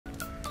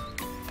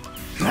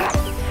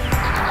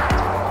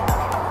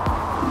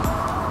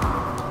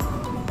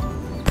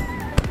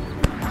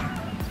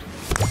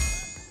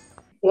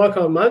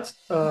Welcome, Matt.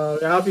 We're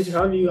happy to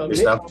have you. Hey,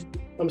 Stan.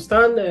 I'm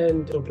Stan,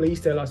 and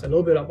please tell us a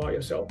little bit about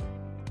yourself.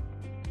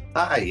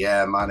 Hi,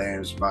 yeah, my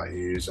name's Matt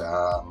Hughes.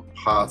 I'm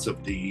part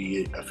of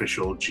the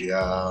official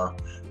GR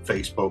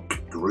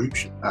Facebook group.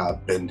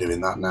 I've been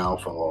doing that now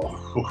for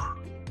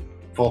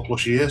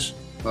 4+ years.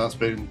 That's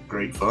been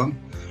great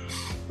fun.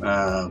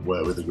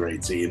 Worked with a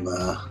great team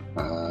there.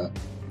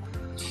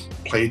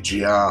 Played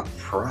GR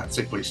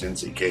practically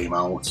since it came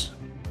out.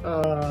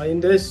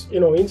 In this,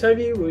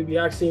 interview, we'll be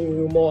asking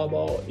you more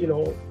about,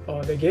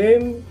 the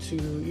game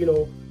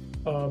to,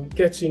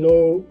 get to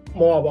know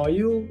more about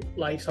you,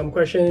 like some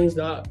questions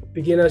that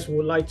beginners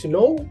would like to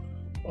know.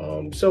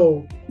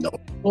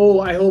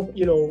 I hope,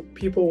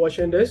 people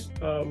watching this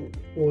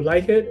will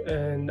like it,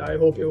 and I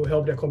hope it will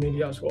help the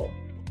community as well.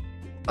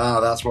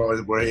 That's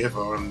what we're here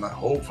for, and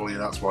hopefully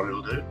that's what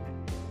it'll do.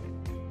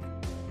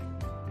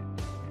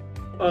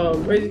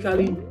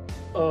 Basically,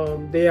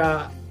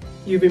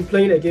 you've been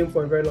playing a game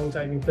for a very long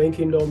time. You've been playing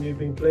Kingdom, you've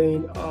been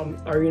playing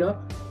Arena.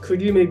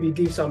 Could you maybe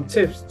give some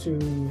tips to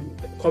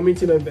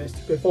community members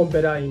to perform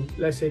better in,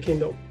 let's say,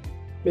 Kingdom?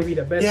 Maybe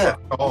the best. Yeah,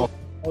 all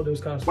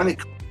those kinds of when it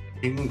comes to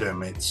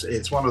Kingdom,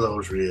 it's one of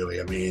those really.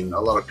 I mean, a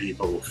lot of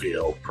people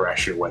feel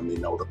pressure when they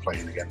know they're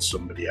playing against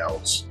somebody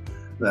else.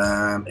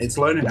 It's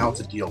learning how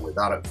to deal with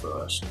that at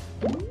first.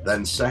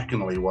 Then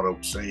secondly, what I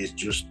would say is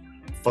just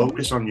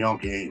focus on your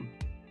game.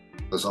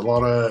 There's a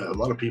lot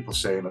of people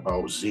saying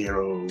about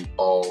zero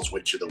balls,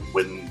 which are the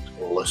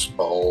windless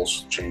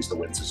balls, change the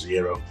wind to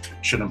zero,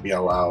 shouldn't be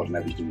allowed and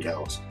everything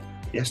else.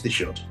 Yes, they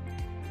should.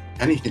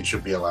 Anything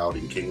should be allowed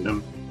in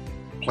Kingdom.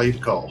 Play the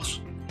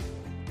course.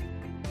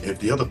 If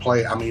the other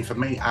player, I mean, for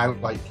me, I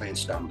like playing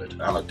standard,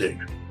 and I do.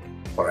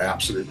 But I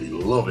absolutely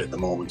love it the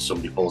moment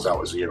somebody pulls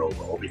out a zero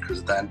ball,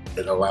 because then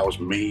it allows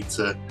me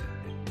to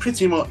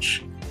pretty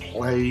much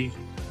play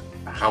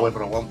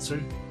however I want to.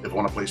 If I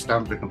want to play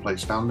standard, I can play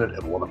standard.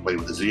 If I want to play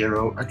with a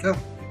zero, I can.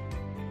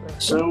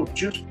 So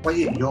just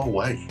play it your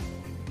way.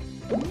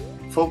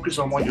 Focus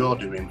on what you're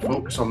doing,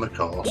 focus on the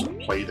course, and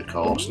play the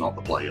course, not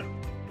the player.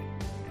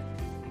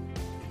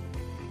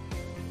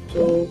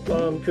 So,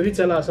 could you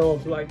tell us some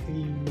of like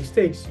the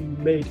mistakes you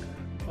made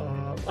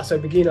as a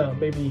beginner,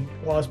 maybe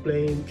whilst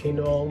playing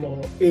Kingdom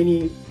or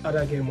any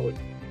other game mode?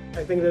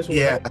 I think this was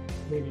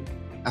maybe.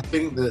 I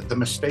think the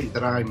mistake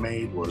that I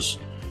made was,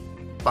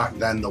 back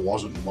then there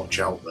wasn't much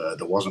out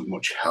there wasn't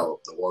much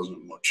help, there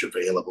wasn't much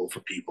available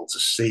for people to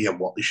see and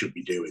what they should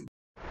be doing.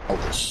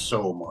 There's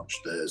so much.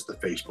 There's the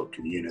Facebook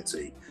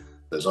community,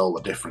 there's all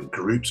the different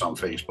groups on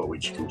Facebook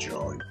which you can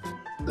join,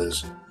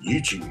 there's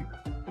YouTube,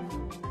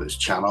 there's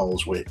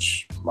channels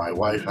which my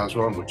wife has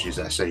one, which is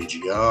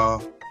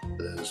SAGR,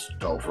 there's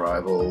Golf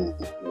Rival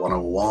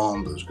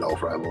 101, there's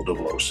Golf Rival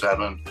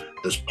 007,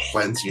 there's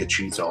plenty of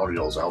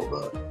tutorials out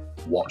there.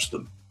 Watch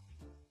them.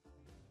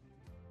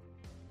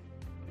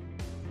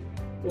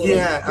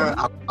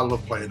 Yeah, I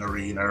love playing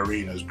Arena.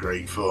 Arena's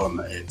great fun.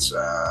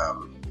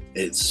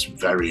 It's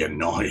very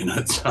annoying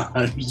at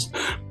times,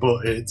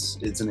 but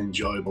it's an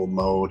enjoyable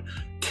mode.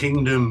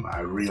 Kingdom, I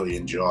really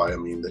enjoy. I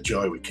mean, the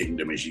joy with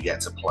Kingdom is you get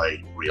to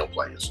play real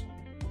players.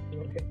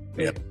 Okay.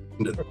 Yeah.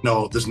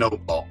 No, there's no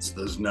bots.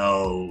 There's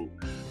no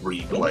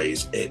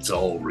replays. It's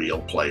all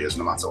real players.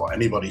 No matter what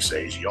anybody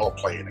says, you're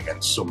playing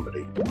against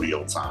somebody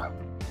real time,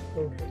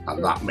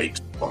 and that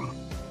makes it fun.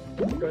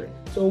 Right.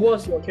 So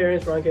what's your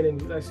current ranking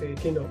in, let's say,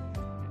 Kingdom?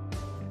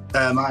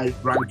 My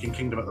rank in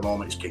Kingdom at the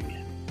moment is King.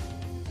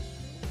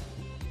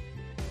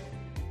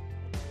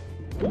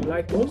 Do you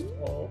like most,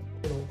 or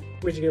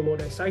which game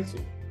mode excites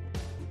you?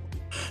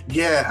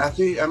 Yeah,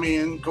 I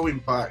mean, going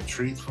back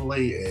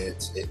truthfully,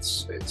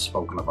 it's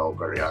spoken about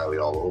very highly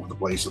all over the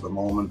place at the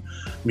moment.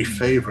 My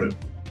favourite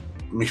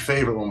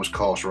one was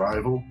Course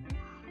Rival.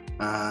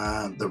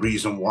 The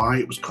reason why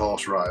it was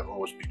Course Rival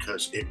was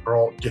because it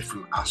brought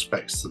different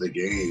aspects to the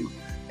game.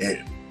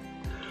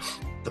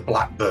 The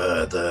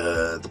Blackbird,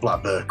 the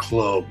Blackbird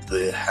Club,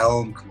 the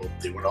Helm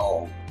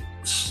Club,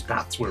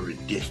 stats were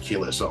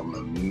ridiculous on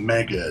them,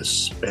 mega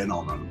spin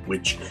on them,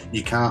 which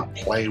you can't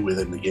play with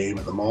in the game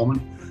at the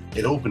moment.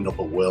 It opened up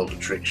a world of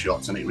trick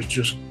shots, and it was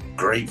just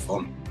great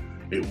fun.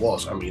 It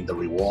was. I mean, the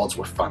rewards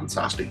were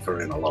fantastic for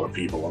it, and a lot of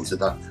people wanted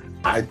that.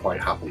 I'd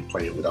quite happily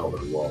play it without the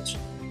rewards.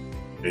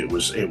 It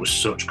was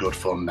such good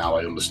fun. Now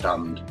I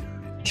understand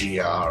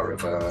GR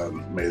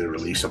have made a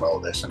release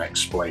about this and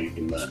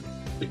explained that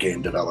the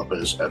game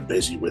developers are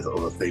busy with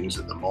other things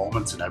at the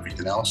moment and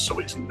everything else, so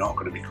it's not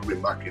going to be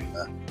coming back in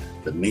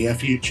the near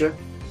future,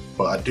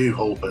 but I do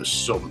hope at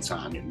some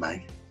time it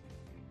may.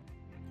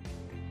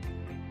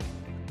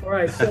 All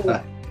right,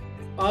 so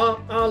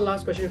our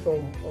last question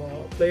from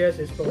players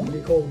is from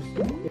Nicole's.